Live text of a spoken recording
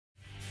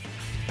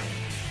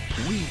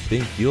We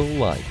think you'll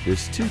like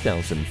this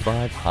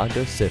 2005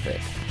 Honda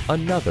Civic.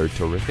 Another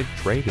terrific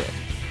trade-in.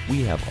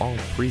 We have all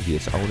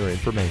previous owner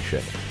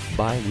information.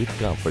 Buy with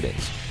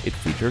confidence. It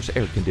features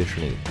air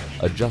conditioning,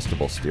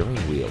 adjustable steering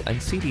wheel,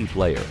 and CD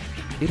player.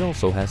 It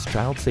also has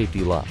child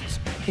safety locks,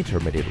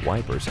 intermittent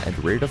wipers, and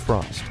rear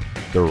defrost.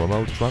 The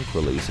remote trunk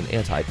release and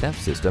anti-theft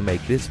system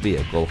make this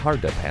vehicle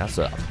hard to pass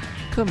up.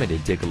 Come in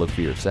and take a look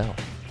for yourself.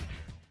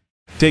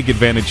 Take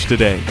advantage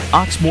today.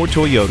 Oxmoor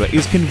Toyota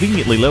is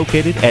conveniently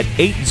located at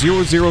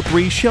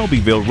 8003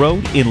 Shelbyville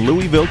Road in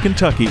Louisville,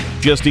 Kentucky,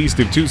 just east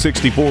of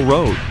 264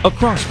 Road,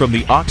 across from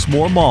the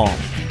Oxmoor Mall.